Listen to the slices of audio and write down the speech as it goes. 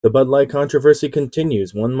The Bud Light controversy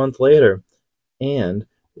continues 1 month later, and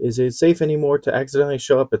is it safe anymore to accidentally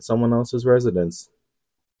show up at someone else's residence?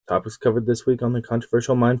 Topics covered this week on the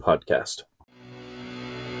Controversial Mind podcast.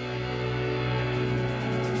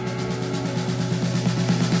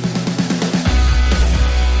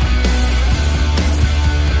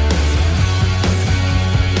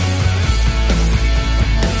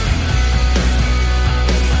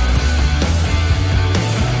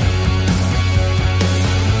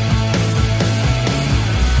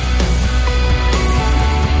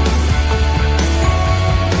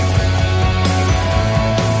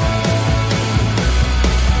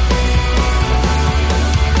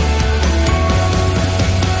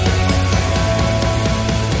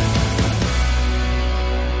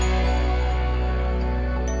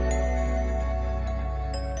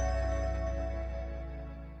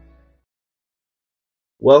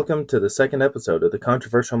 Welcome to the second episode of the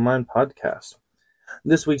Controversial Mind podcast.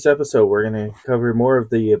 This week's episode, we're going to cover more of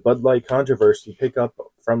the Bud Light controversy pick up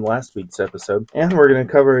from last week's episode, and we're going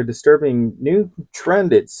to cover a disturbing new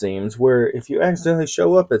trend, it seems, where if you accidentally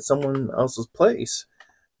show up at someone else's place,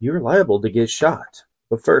 you're liable to get shot.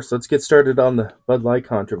 But first, let's get started on the Bud Light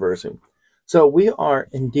controversy. So we are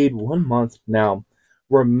indeed 1 month now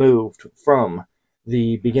removed from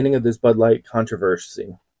the beginning of this Bud Light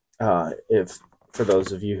controversy. For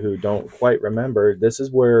those of you who don't quite remember, this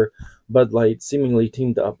is where Bud Light seemingly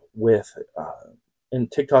teamed up with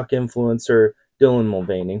TikTok influencer Dylan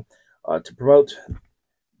Mulvaney to promote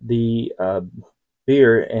the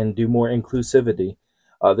beer and do more inclusivity.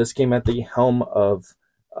 This came at the helm of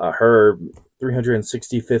her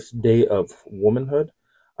 365th day of womanhood.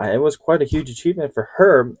 It was quite a huge achievement for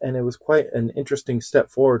her, and it was quite an interesting step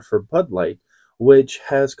forward for Bud Light, which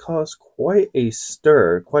has caused quite a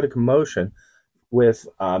stir, quite a commotion with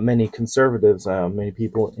many conservatives, many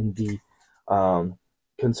people in the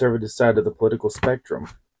conservative side of the political spectrum.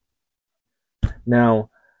 Now,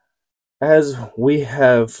 as we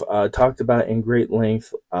have talked about in great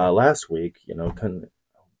length last week,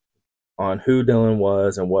 on who Dylan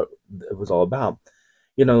was and what it was all about,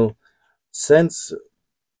 since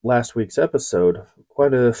last week's episode,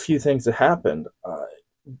 quite a few things have happened.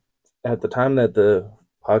 At the time that the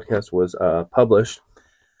podcast was published,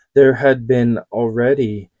 there had been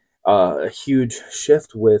already a huge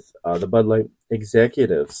shift with the Bud Light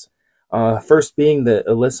executives. First being the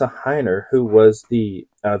Alyssa Heiner, who was the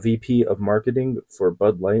VP of marketing for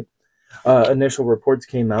Bud Light. Initial reports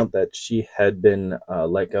came out that she had been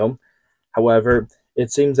let go. However,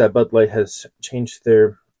 it seems that Bud Light has changed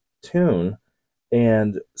their tune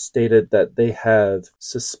and stated that they have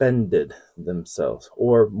suspended themselves,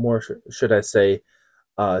 or more should I say,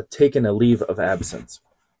 taken a leave of absence.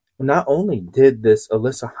 Not only did this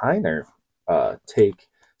Alyssa Heiner take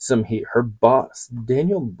some heat, her boss,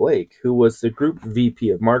 Daniel Blake, who was the group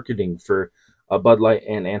VP of marketing for Bud Light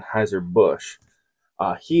and Anheuser-Busch,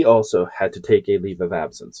 he also had to take a leave of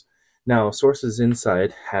absence. Now, sources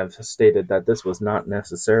inside have stated that this was not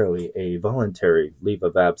necessarily a voluntary leave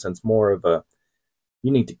of absence, more of a,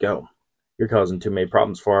 you need to go. You're causing too many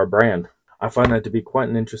problems for our brand. I find that to be quite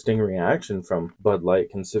an interesting reaction from Bud Light,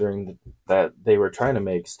 considering that they were trying to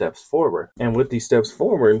make steps forward. And with these steps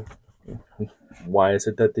forward, why is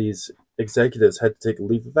it that these executives had to take a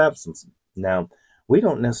leave of absence? Now, we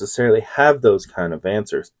don't necessarily have those kind of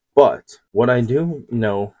answers, but what I do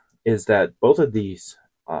know is that both of these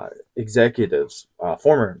executives,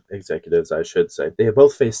 former executives, I should say, they have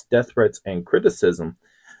both faced death threats and criticism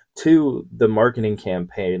to the marketing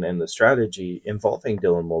campaign and the strategy involving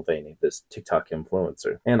Dylan Mulvaney, this TikTok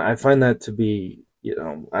influencer. And I find that to be,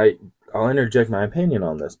 I'll interject my opinion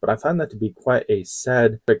on this, but I find that to be quite a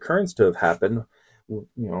sad occurrence to have happened,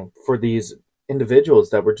 for these individuals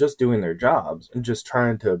that were just doing their jobs and just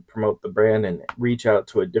trying to promote the brand and reach out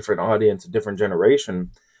to a different audience, a different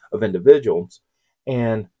generation of individuals.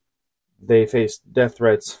 And they face death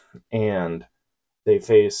threats and they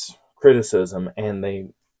face criticism and they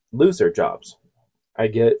lose their jobs. I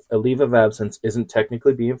get a leave of absence isn't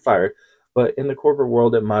technically being fired, but in the corporate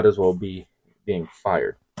world, it might as well be being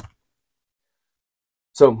fired.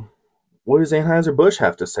 So, what does Anheuser-Busch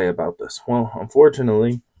have to say about this? Well,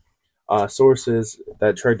 unfortunately, sources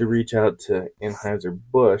that tried to reach out to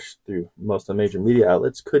Anheuser-Busch through most of the major media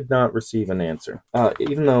outlets could not receive an answer.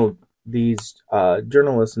 Even though these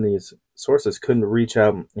journalists and these sources couldn't reach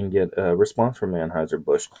out and get a response from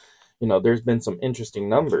Anheuser-Busch, there's been some interesting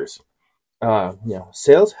numbers.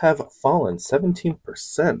 Sales have fallen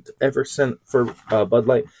 17% ever since for Bud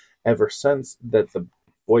Light, ever since that the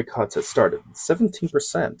boycotts have started.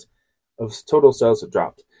 17% of total sales have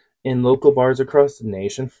dropped in local bars across the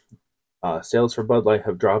nation. Sales for Bud Light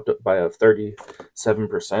have dropped by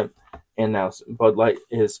 37%, and now Bud Light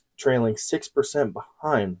is trailing 6%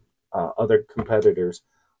 behind other competitors'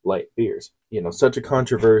 light beers. Such a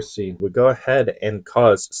controversy would go ahead and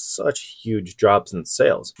cause such huge drops in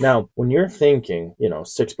sales. Now, when you're thinking,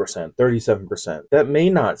 6%, 37%, that may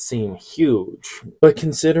not seem huge, but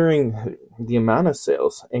considering the amount of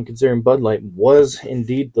sales and considering Bud Light was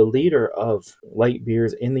indeed the leader of light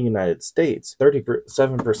beers in the United States,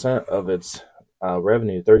 37% of its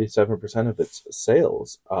revenue, 37% of its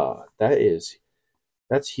sales,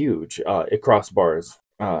 that's huge across bars.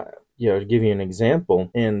 To give you an example,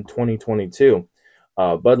 in 2022,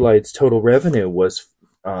 Bud Light's total revenue was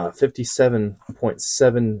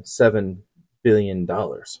 $57.77 billion.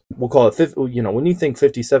 We'll call it, when you think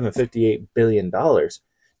 $58 billion, now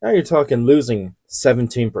you're talking losing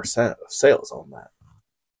 17% of sales on that.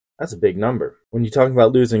 That's a big number. When you're talking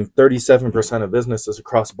about losing 37% of businesses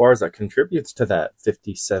across bars, that contributes to that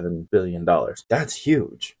 $57 billion. That's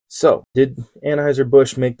huge. So, did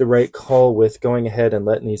Anheuser-Busch make the right call with going ahead and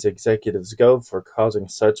letting these executives go for causing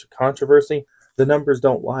such controversy? The numbers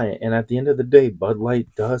don't lie. And at the end of the day, Bud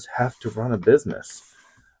Light does have to run a business.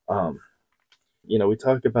 We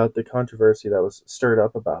talked about the controversy that was stirred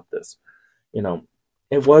up about this.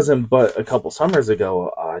 It wasn't but a couple summers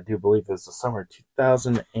ago, I do believe it was the summer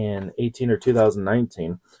 2018 or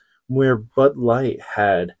 2019, where Bud Light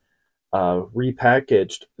had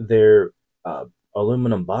repackaged their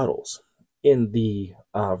aluminum bottles in the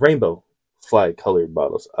rainbow flag colored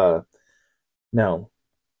bottles. No,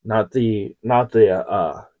 not the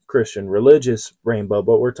Christian religious rainbow,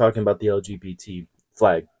 but we're talking about the LGBT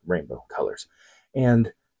flag rainbow colors.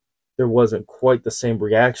 And there wasn't quite the same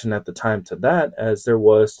reaction at the time to that as there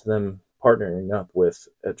was to them partnering up with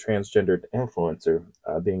a transgendered influencer,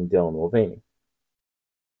 being Dylan Mulvaney.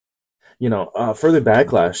 Further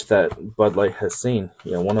backlash that Bud Light has seen,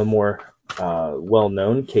 one of the more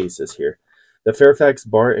well-known cases here, the Fairfax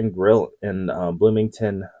Bar and Grill in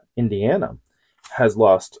Bloomington, Indiana, has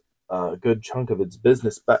lost a good chunk of its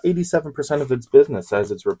business, about 87% of its business, as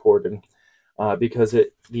it's reported, because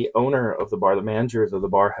the owner of the bar, the managers of the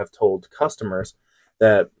bar, have told customers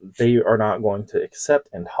that they are not going to accept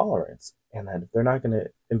intolerance, and that if they're not going to,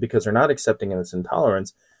 and because they're not accepting this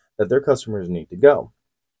intolerance, that their customers need to go.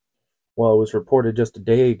 Well, it was reported just a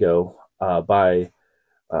day ago by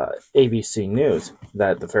ABC News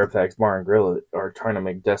that the Fairfax Bar and Grill are trying to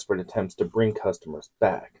make desperate attempts to bring customers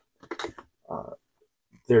back.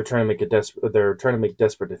 They're trying to make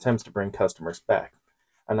desperate attempts to bring customers back.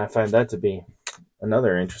 And I find that to be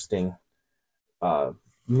another interesting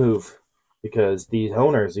move, because these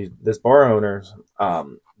owners, this bar owners,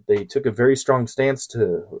 they took a very strong stance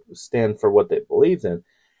to stand for what they believed in,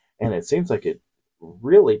 and it seems like it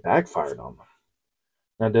really backfired on them.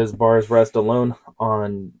 Now, does bars rest alone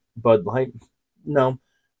on Bud Light? No,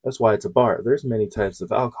 that's why it's a bar. There's many types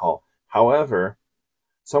of alcohol. However,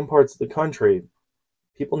 some parts of the country,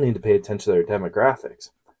 people need to pay attention to their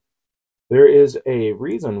demographics. There is a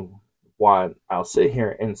reason why I'll sit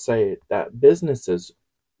here and say that businesses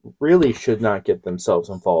really should not get themselves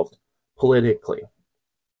involved politically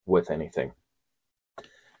with anything. And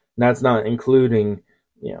that's not including,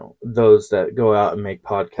 those that go out and make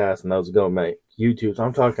podcasts and those that go and make YouTubes.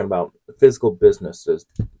 I'm talking about physical businesses,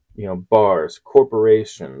 bars,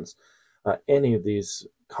 corporations, any of these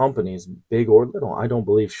companies, big or little, I don't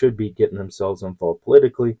believe should be getting themselves involved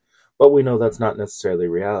politically, but we know that's not necessarily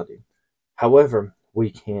reality. However,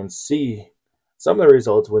 we can see some of the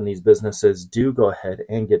results when these businesses do go ahead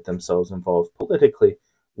and get themselves involved politically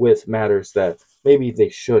with matters that maybe they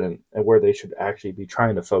shouldn't, and where they should actually be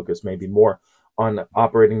trying to focus maybe more on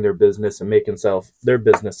operating their business and making their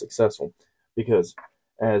business successful. Because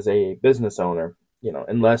as a business owner,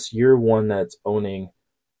 unless you're one that's owning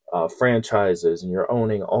franchises and you're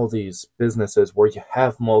owning all these businesses where you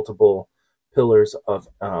have multiple pillars of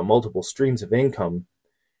multiple streams of income,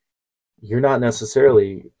 you're not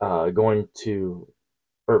necessarily going to,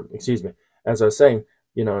 as I was saying,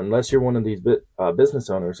 unless you're one of these business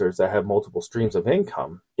owners that have multiple streams of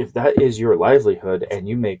income, if that is your livelihood and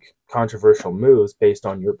you make controversial moves based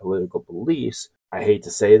on your political beliefs, I hate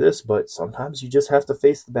to say this, but sometimes you just have to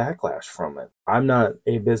face the backlash from it. I'm not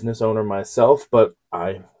a business owner myself, but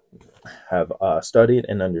I have studied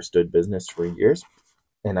and understood business for years,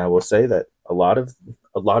 and I will say that a lot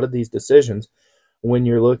of these decisions, when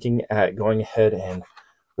you're looking at going ahead and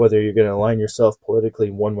whether you're going to align yourself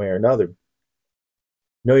politically one way or another,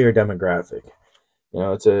 know your demographic.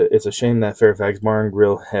 It's a shame that Fairfax Bar and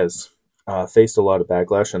Grill has faced a lot of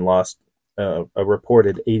backlash and lost a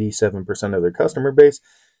reported 87% of their customer base.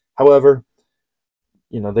 However,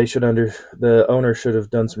 they should the owner should have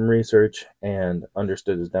done some research and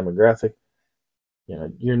understood his demographic.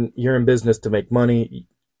 You're in business to make money.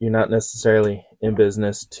 You're not necessarily in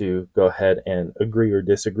business to go ahead and agree or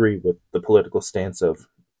disagree with the political stance of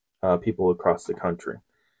people across the country.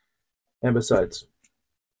 And besides,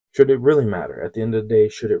 should it really matter? At the end of the day,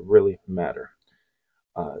 should it really matter?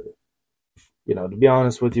 Uh, to be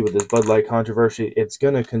honest with you, with this Bud Light controversy, it's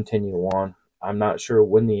going to continue on. I'm not sure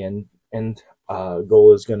when the end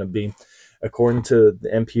goal is going to be. According to the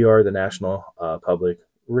NPR, the National Public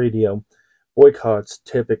Radio, boycotts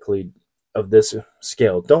typically of this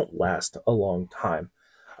scale don't last a long time.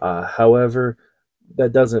 However,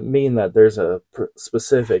 that doesn't mean that there's a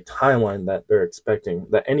specific timeline that they're expecting,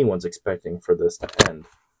 that anyone's expecting for this to end.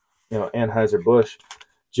 Anheuser-Busch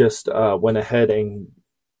just went ahead and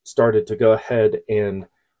started to go ahead and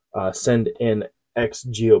send in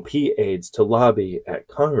ex-GOP aides to lobby at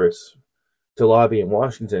Congress, to lobby in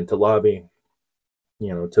Washington, to lobby,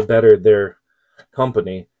 to better their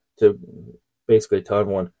company, to basically tell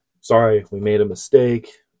everyone, sorry, we made a mistake,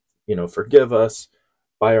 forgive us,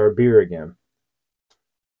 buy our beer again.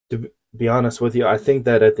 To be honest with you, I think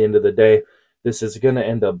that at the end of the day, this is going to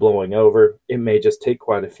end up blowing over. It may just take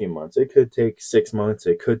quite a few months. It could take 6 months.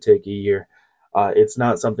 It could take a year. It's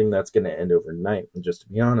not something that's going to end overnight, just to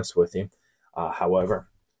be honest with you. However,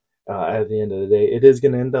 at the end of the day, it is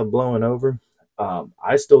going to end up blowing over.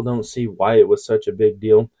 I still don't see why it was such a big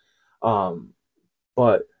deal.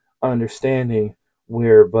 But understanding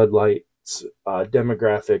where Bud Light's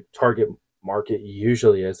demographic target market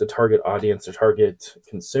usually is, the target audience, the target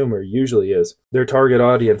consumer usually is, their target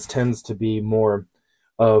audience tends to be more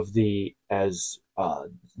of the, as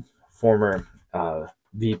former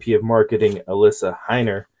VP of Marketing Alyssa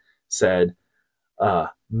Heiner said,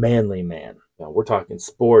 manly man. Now, we're talking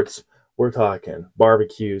sports, we're talking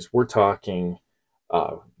barbecues, we're talking,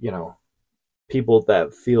 people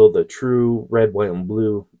that feel the true red, white, and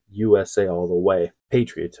blue USA all the way.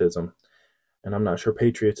 Patriotism. And I'm not sure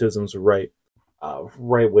patriotism's the right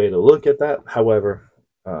way to look at that. However,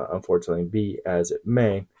 unfortunately, be as it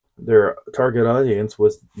may, their target audience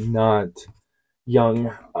was not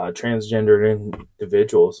young transgender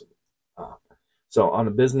individuals. So on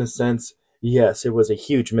a business sense, yes, it was a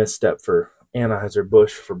huge misstep for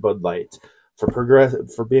Anheuser-Busch, for Bud Light,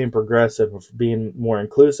 for being progressive, for being more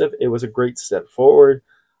inclusive. It was a great step forward.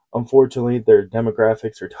 Unfortunately, their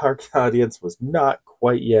demographics or target audience was not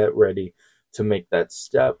quite yet ready to make that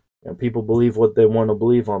step. People believe what they want to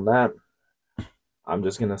believe on that. I'm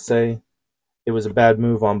just going to say it was a bad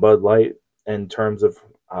move on Bud Light in terms of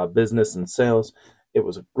business and sales. It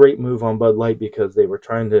was a great move on Bud Light because they were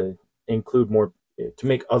trying to include more, to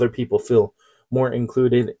make other people feel more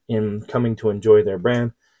included in coming to enjoy their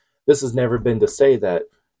brand. This has never been to say that,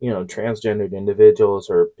 transgendered individuals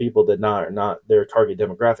or people that are not their target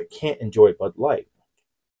demographic can't enjoy Bud Light.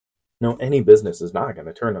 No, any business is not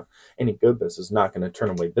going to any good business is not going to turn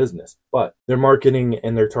away business, but their marketing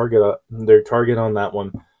and their target on that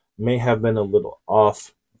one may have been a little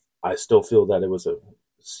off. I still feel that it was a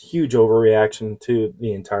huge overreaction to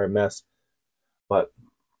the entire mess, but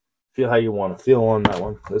feel how you want to feel on that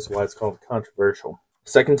one. This is why it's called controversial.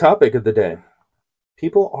 Second topic of the day.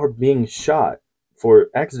 People are being shot for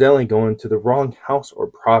accidentally going to the wrong house or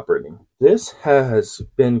property. This has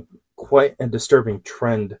been quite a disturbing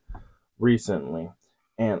trend recently,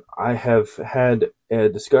 and I have had a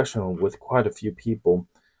discussion with quite a few people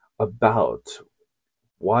about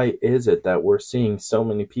why is it that we're seeing so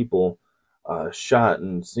many people shot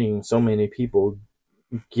and seeing so many people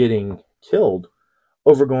getting killed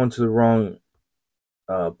over going to the wrong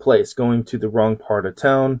place, going to the wrong part of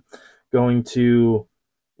town, going to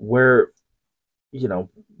where,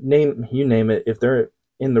 name it. If they're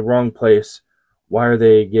in the wrong place, why are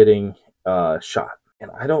they getting shot?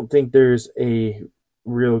 And I don't think there's a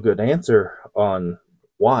real good answer on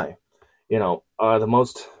why. The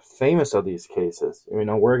most famous of these cases,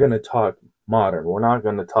 we're going to talk modern. We're not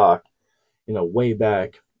going to talk, way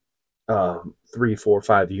back 3, 4,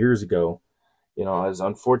 5 years ago. As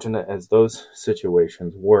unfortunate as those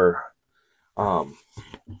situations were,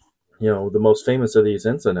 the most famous of these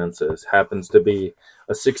incidences happens to be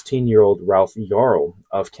a 16-year-old Ralph Yarl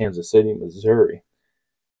of Kansas City, Missouri.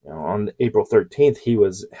 On April 13th, he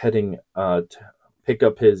was heading to pick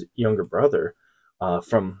up his younger brother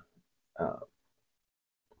from,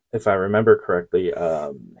 if I remember correctly,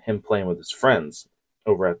 him playing with his friends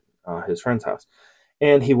over at his friend's house.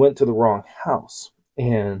 And he went to the wrong house.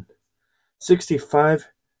 And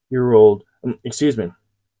 65-year-old,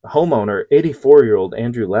 homeowner, 84-year-old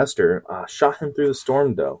Andrew Lester shot him through the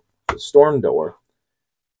storm door.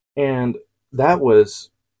 And that was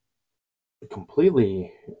a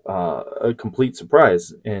complete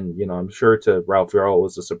surprise. And, I'm sure to Ralph Yarl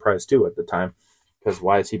was a surprise too at the time, because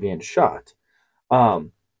why is he being shot?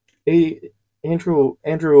 Um, a, Andrew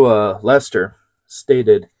Lester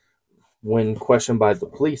stated when questioned by the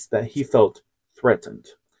police that he felt threatened,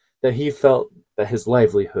 that he felt that his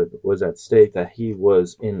livelihood was at stake, that he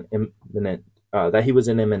was in imminent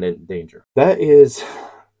danger. That is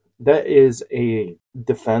a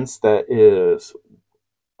defense that is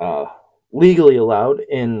uh, legally allowed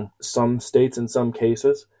in some states in some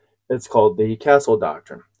cases. It's called the Castle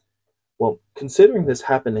Doctrine. Well, considering this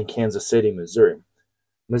happened in Kansas City, Missouri,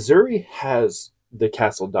 Missouri has the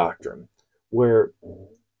Castle Doctrine, where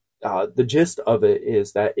the gist of it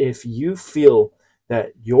is that if you feel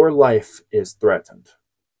that your life is threatened,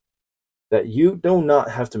 that you do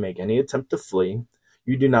not have to make any attempt to flee,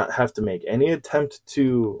 you do not have to make any attempt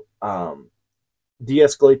to de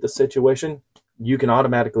escalate the situation, you can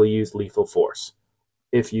automatically use lethal force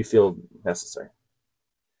if you feel necessary.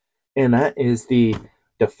 And that is the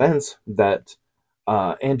defense that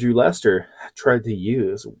Andrew Lester tried to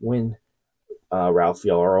use when Ralph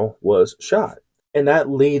Yarl was shot. And that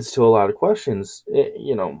leads to a lot of questions.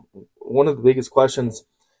 One of the biggest questions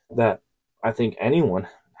that I think anyone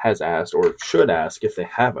has asked or should ask if they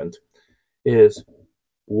haven't is,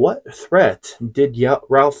 what threat did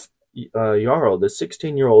Ralph Yarl, the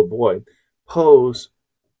 16-year-old boy, pose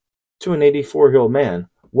to an 84-year-old man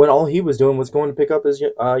when all he was doing was going to pick up his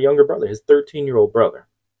younger brother, his 13-year-old brother?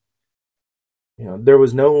 There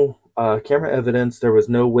was no camera evidence. There was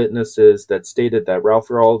no witnesses that stated that Ralph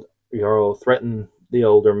Yarl threatened the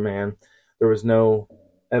older man. There was no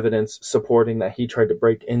evidence supporting that he tried to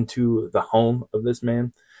break into the home of this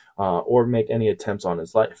man or make any attempts on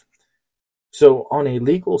his life. So on a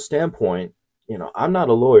legal standpoint, I'm not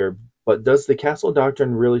a lawyer, but does the Castle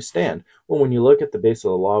Doctrine really stand? Well, when you look at the base of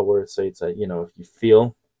the law where it states that, if you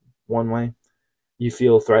feel one way, you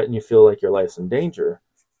feel threatened, you feel like your life's in danger,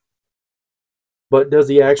 but does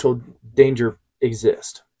the actual danger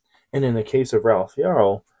exist? And in the case of Ralph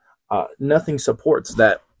Yarl, nothing supports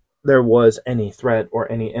that there was any threat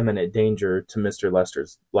or any imminent danger to Mr.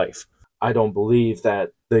 Lester's life. I don't believe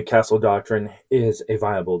that the Castle Doctrine is a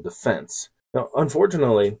viable defense. Now,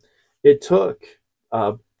 unfortunately, it took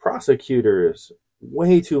prosecutors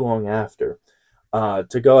way too long after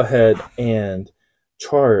to go ahead and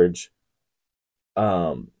charge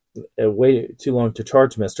way too long to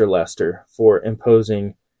charge Mr. Lester for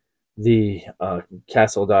imposing the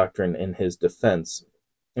Castle Doctrine in his defense.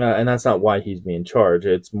 And that's not why he's being charged.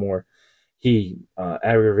 It's more he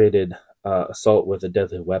aggravated assault with a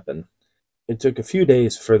deadly weapon. It took a few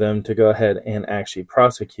days for them to go ahead and actually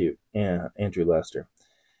prosecute Andrew Lester.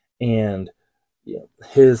 And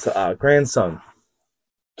his grandson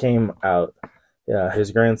came out.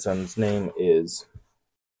 His grandson's name is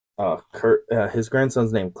his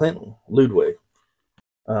grandson's name Clinton Ludwig.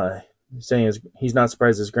 Saying he's not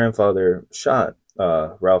surprised his grandfather shot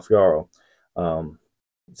Ralph Yarl.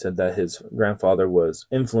 He said that his grandfather was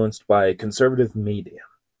influenced by conservative media.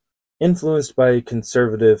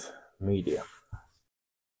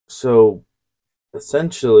 So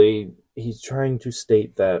essentially, he's trying to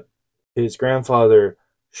state that his grandfather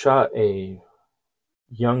shot a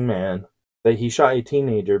young man, that he shot a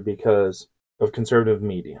teenager because of conservative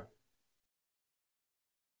media.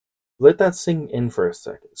 Let that sink in for a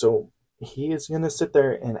second. So he is going to sit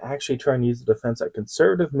there and actually try and use the defense that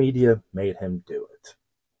conservative media made him do it.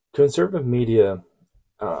 Conservative media,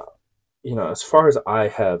 as far as I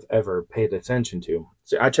have ever paid attention to,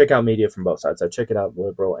 see, I check out media from both sides. I check it out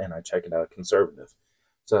liberal and I check it out conservative.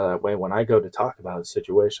 So that way, when I go to talk about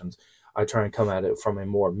situations, I try and come at it from a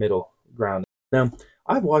more middle ground. Now,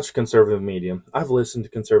 I've watched conservative media. I've listened to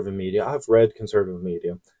conservative media. I've read conservative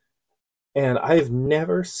media. And I've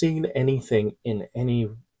never seen anything in any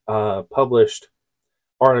published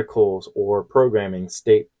articles or programming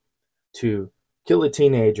state to kill a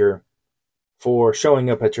teenager for showing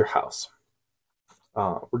up at your house,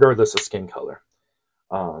 regardless of skin color.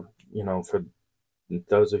 For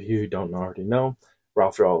those of you who don't already know,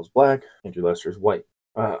 Ralph Yarl is black, Andrew Lester is white.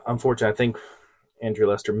 Unfortunately, I think Andrew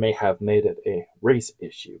Lester may have made it a race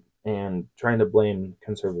issue, and trying to blame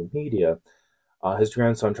conservative media, his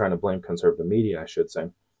grandson trying to blame conservative media, I should say,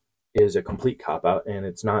 is a complete cop-out, and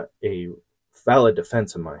it's not a valid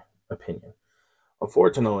defense in my opinion.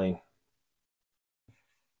 Unfortunately,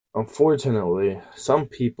 some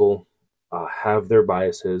people have their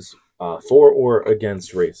biases for or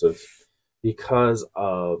against races because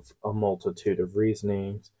of a multitude of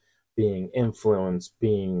reasonings, being influenced,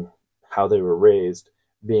 being how they were raised,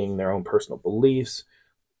 being their own personal beliefs,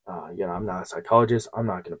 I'm not a psychologist. I'm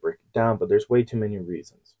not going to break it down, but there's way too many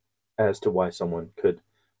reasons as to why someone could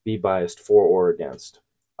be biased for or against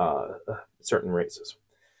certain races.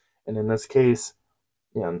 And in this case,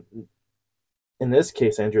 you know,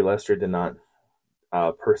 Andrew Lester did not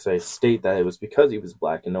per se state that it was because he was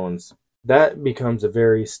black, and no one's. That becomes a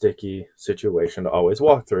very sticky situation to always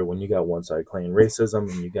walk through when you got one side claiming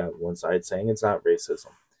racism and you got one side saying it's not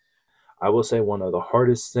racism. I will say one of the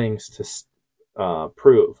hardest things to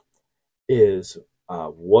prove is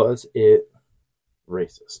was it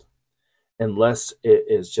racist? Unless it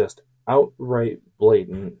is just outright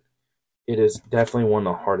blatant, it is definitely one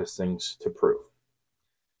of the hardest things to prove.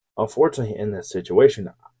 Unfortunately, in this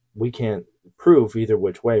situation, we can't prove either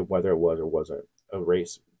which way whether it was or wasn't a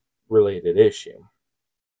race-related issue.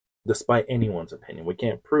 Despite anyone's opinion, we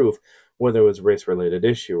can't prove whether it was a race-related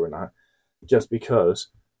issue or not, just because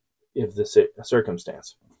of the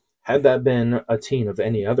circumstance. Had that been a teen of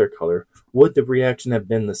any other color, would the reaction have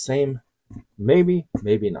been the same? Maybe,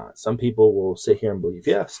 maybe not. Some people will sit here and believe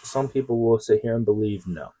yes. Some people will sit here and believe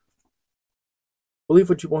no. Believe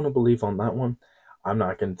what you want to believe on that one. I'm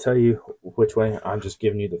not going to tell you which way. I'm just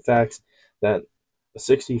giving you the facts that an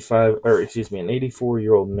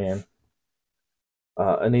 84-year-old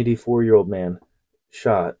man,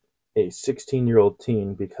 shot a 16-year-old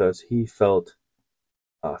teen because he felt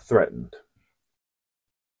threatened.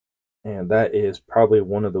 And that is probably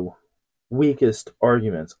one of the weakest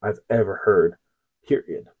arguments I've ever heard,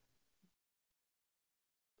 period.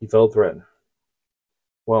 He felt threatened.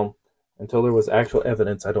 Well, until there was actual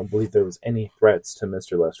evidence, I don't believe there was any threats to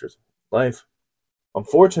Mr. Lester's life.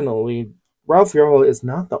 Unfortunately, Ralph Yarl is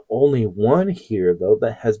not the only one here, though,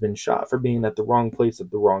 that has been shot for being at the wrong place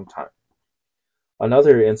at the wrong time.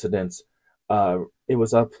 Another incident, it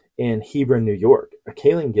was up in Hebron, New York.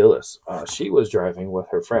 Kaylin Gillis, she was driving with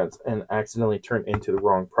her friends and accidentally turned into the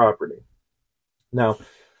wrong property. Now,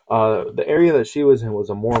 the area that she was in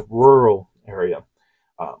was a more rural area,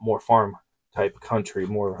 more farm type country,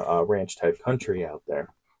 more ranch type country out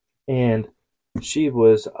there. And she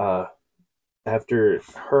was, after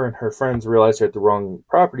her and her friends realized they're at the wrong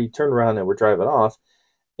property, turned around and were driving off.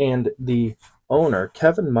 And the owner,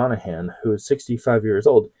 Kevin Monahan, who is 65 years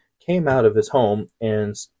old, came out of his home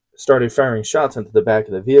and started firing shots into the back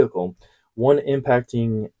of the vehicle, one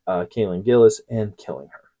impacting Kaylin Gillis and killing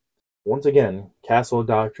her. Once again, Castle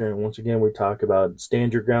Doctrine. Once again, we talk about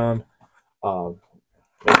stand your ground.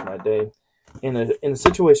 Make my day. In a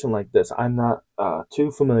situation like this, I'm not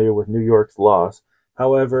too familiar with New York's laws.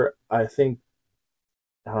 However, I think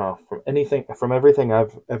from everything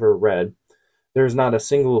I've ever read, there's not a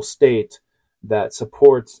single state that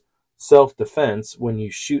supports self-defense when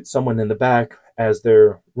you shoot someone in the back as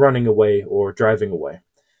they're running away or driving away.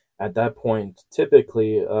 At that point,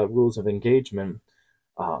 typically, rules of engagement,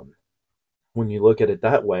 when you look at it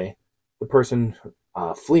that way, the person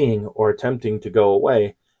fleeing or attempting to go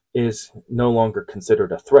away is no longer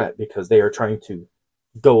considered a threat because they are trying to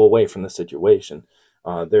go away from the situation.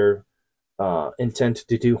 Their intent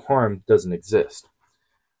to do harm doesn't exist.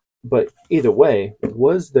 But either way,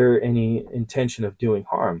 was there any intention of doing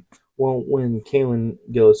harm? Well, when Kaylin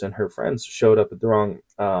Gillis and her friends showed up at the wrong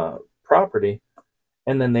property,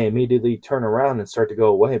 and then they immediately turn around and start to go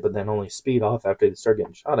away, but then only speed off after they start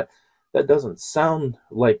getting shot at, that doesn't sound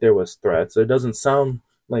like there was threats. It doesn't sound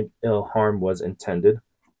like ill harm was intended.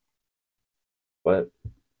 But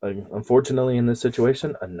unfortunately, in this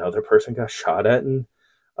situation, another person got shot at and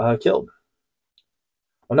killed.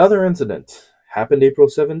 Another incident happened April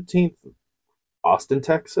 17th, Austin,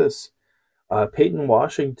 Texas. Peyton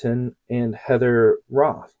Washington and Heather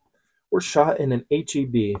Roth were shot in an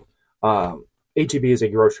H-E-B. H-E-B is a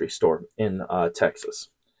grocery store in Texas.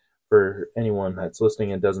 For anyone that's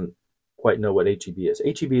listening and doesn't quite know what H-E-B is.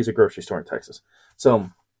 H-E-B is a grocery store in Texas. So,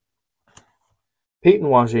 Peyton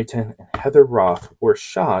Washington and Heather Roth were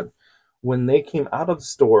shot when they came out of the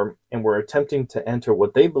store and were attempting to enter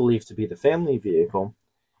what they believed to be the family vehicle,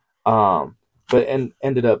 but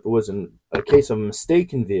ended up, it was a case of a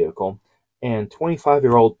mistaken vehicle, and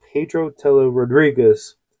 25-year-old Pedro Tello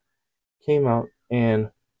Rodriguez came out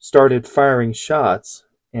and started firing shots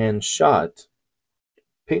and shot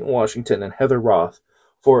Peyton Washington and Heather Roth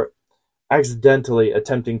for accidentally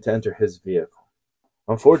attempting to enter his vehicle.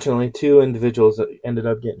 Unfortunately, two individuals ended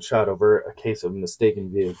up getting shot over a case of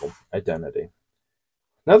mistaken vehicle identity.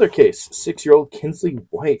 Another case, 6-year-old Kinsley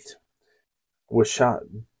White was shot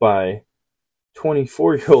by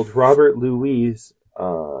 24-year-old Robert Louis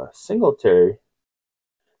Singletary.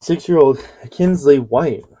 6-year-old Kinsley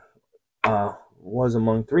White was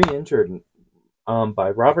among 3 injured by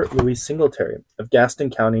Robert Louis Singletary of Gaston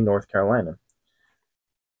County, North Carolina.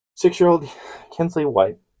 6-year-old Kinsley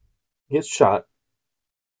White gets shot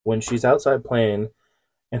when she's outside playing,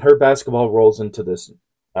 and her basketball rolls into this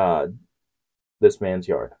man's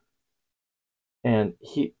yard. And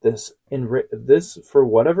this for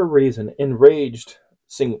whatever reason enraged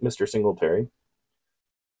Mr. Singletary.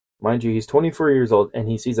 Mind you, he's 24 years old, and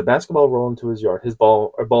he sees a basketball roll into his yard.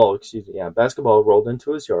 Basketball rolled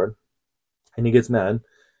into his yard, and he gets mad.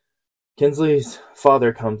 Kinsley's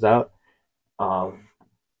father comes out,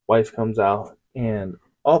 wife comes out, and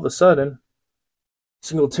all of a sudden,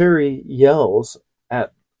 Singletary yells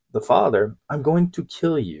at the father, "I'm going to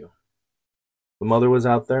kill you." The mother was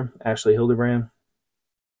out there, Ashley Hildebrand.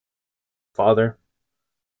 Father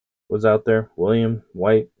was out there, William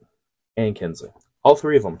White, and Kinsley. All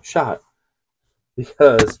three of them shot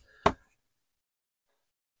because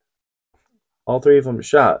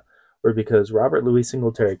Robert Louis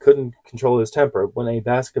Singletary couldn't control his temper when a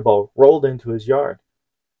basketball rolled into his yard.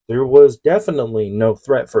 There was definitely no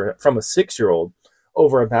threat from a 6-year-old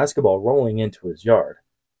over a basketball rolling into his yard.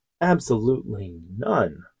 Absolutely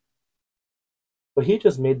none. But he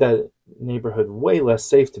just made that neighborhood way less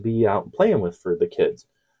safe to be out playing with for the kids.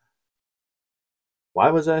 Why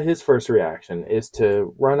was that his first reaction? Is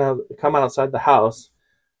to come outside the house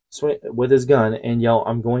with his gun and yell,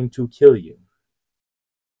 "I'm going to kill you,"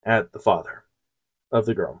 at the father of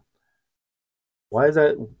the girl. Why is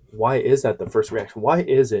that the first reaction? Why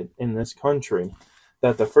is it in this country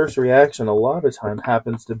that the first reaction a lot of time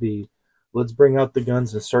happens to be, let's bring out the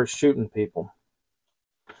guns and start shooting people?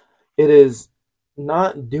 It is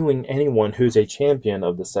not doing anyone who's a champion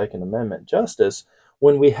of the Second Amendment justice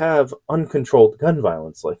when we have uncontrolled gun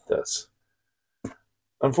violence like this.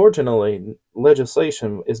 Unfortunately,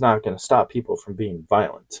 legislation is not going to stop people from being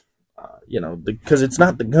violent. Because it's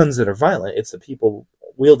not the guns that are violent, it's the people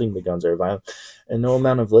wielding the guns that are violent. And no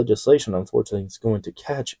amount of legislation, unfortunately, is going to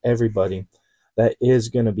catch everybody that is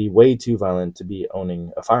going to be way too violent to be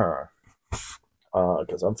owning a firearm.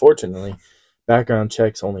 Because unfortunately, background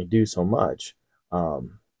checks only do so much.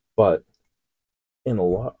 But in a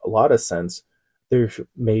lot of sense, I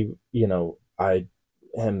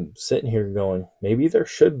am sitting here going, maybe there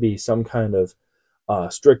should be some kind of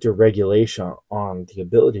stricter regulation on the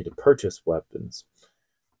ability to purchase weapons.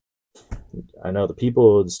 I know the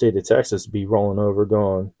people of the state of Texas be rolling over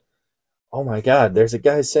going, "Oh my God, there's a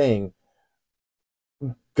guy saying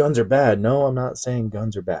guns are bad." No, I'm not saying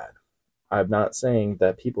guns are bad. I'm not saying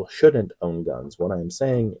that people shouldn't own guns. What I'm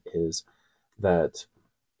saying is that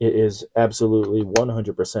it is absolutely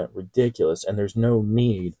 100% ridiculous, and there's no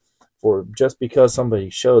need for, just because somebody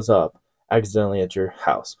shows up accidentally at your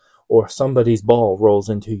house or somebody's ball rolls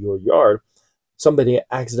into your yard, somebody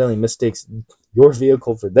accidentally mistakes your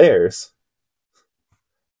vehicle for theirs,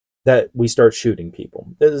 that we start shooting people.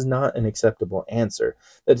 That is not an acceptable answer.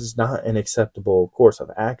 That is not an acceptable course of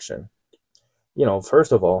action.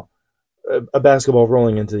 First of all, a basketball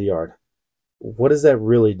rolling into the yard. What is that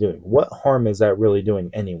really doing? What harm is that really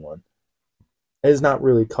doing anyone? It is not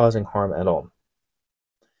really causing harm at all.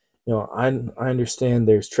 I understand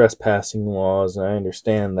there's trespassing laws, and I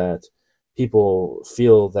understand that people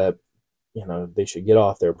feel that, they should get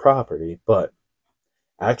off their property, but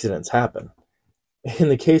accidents happen. In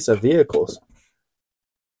the case of vehicles,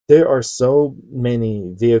 there are so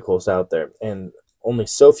many vehicles out there, and only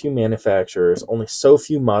so few manufacturers, only so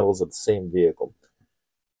few models of the same vehicle.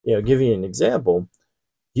 Give you an example,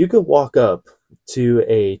 you could walk up to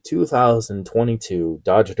a 2022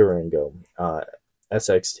 Dodge Durango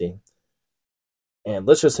SXT, and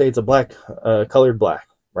let's just say it's a colored black,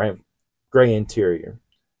 right? Gray interior.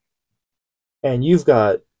 And you've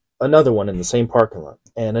got another one in the same parking lot,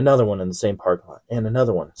 and another one in the same parking lot, and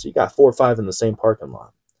another one. So you got 4 or 5 in the same parking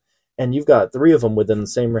lot. And you've got 3 of them within the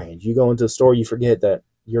same range. You go into the store, you forget that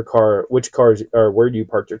which cars, or where do you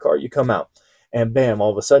park your car? You come out, and bam,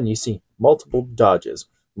 all of a sudden you see multiple Dodges,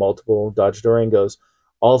 multiple Dodge Durangos,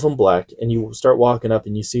 all of them black, and you start walking up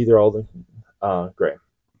and you see they're all gray.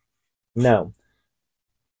 Now,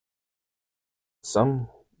 some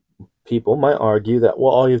people might argue that,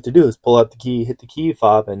 well, all you have to do is pull out the key, hit the key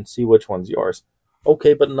fob, and see which one's yours.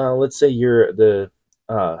 Okay, but now let's say you're a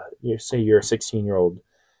 16-year-old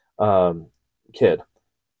kid,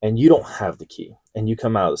 and you don't have the key, and you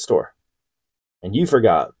come out of the store, and you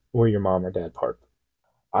forgot where your mom or dad parked.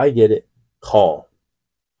 I get it. Call.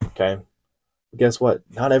 Okay? But guess what?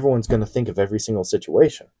 Not everyone's going to think of every single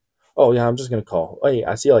situation. Oh, yeah, I'm just going to call. Hey,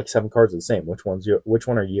 I see like 7 cars are the same. Which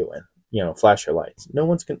one are you in? Flash your lights.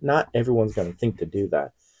 Not everyone's going to think to do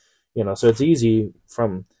that. So it's easy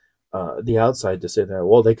from the outside to sit there,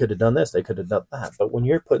 well, they could have done this, they could have done that. But when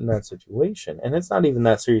you're put in that situation, and it's not even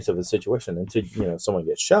that serious of a situation until someone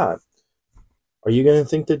gets shot, are you going to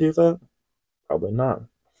think to do that? Probably not.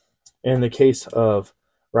 In the case of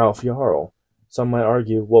Ralph Yarl, some might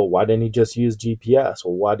argue, well, why didn't he just use GPS?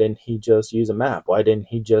 Well, why didn't he just use a map? Why didn't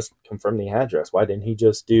he just confirm the address? Why didn't he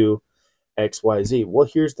just do XYZ? Well,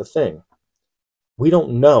 here's the thing. We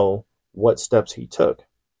don't know what steps he took.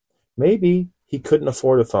 Maybe he couldn't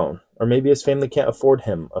afford a phone, or maybe his family can't afford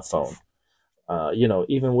him a phone.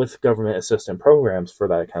 Even with government assistance programs for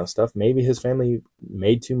that kind of stuff, maybe his family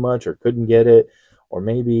made too much or couldn't get it, or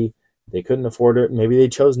maybe they couldn't afford it. Maybe they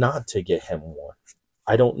chose not to get him one.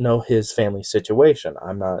 I don't know his family situation.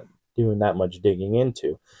 I'm not doing that much digging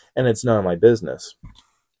into, and it's none of my business.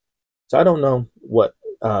 So I don't know what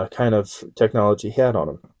kind of technology he had on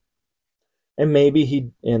him. And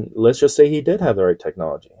and let's just say he did have the right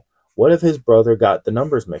technology. What if his brother got the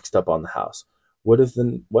numbers mixed up on the house? What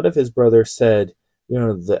if his brother said,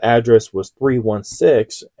 the address was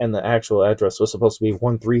 316 and the actual address was supposed to be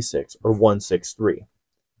 136 or 163?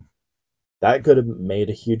 That could have made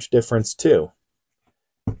a huge difference too.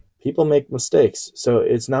 People make mistakes, so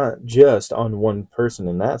it's not just on one person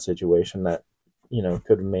in that situation that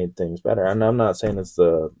could have made things better. And I'm not saying it's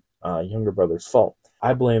the younger brother's fault.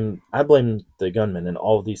 I blame the gunman in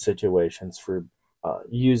all of these situations for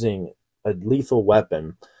using a lethal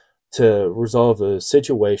weapon to resolve a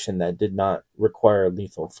situation that did not require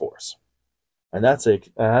lethal force. And that's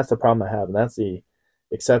the problem I have, and that's the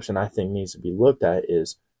exception I think needs to be looked at,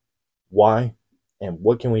 is why and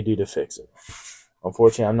what can we do to fix it.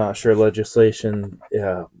 Unfortunately, I'm not sure legislation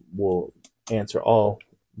will answer all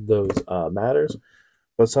those matters,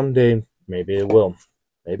 but someday maybe it will.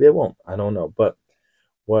 Maybe it won't. I don't know. But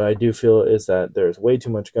what I do feel is that there's way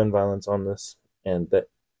too much gun violence on this, and that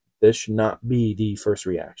this should not be the first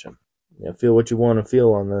reaction. Feel what you want to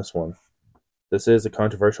feel on this one. This is a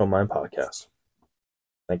Controversial Mind podcast.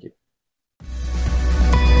 Thank you.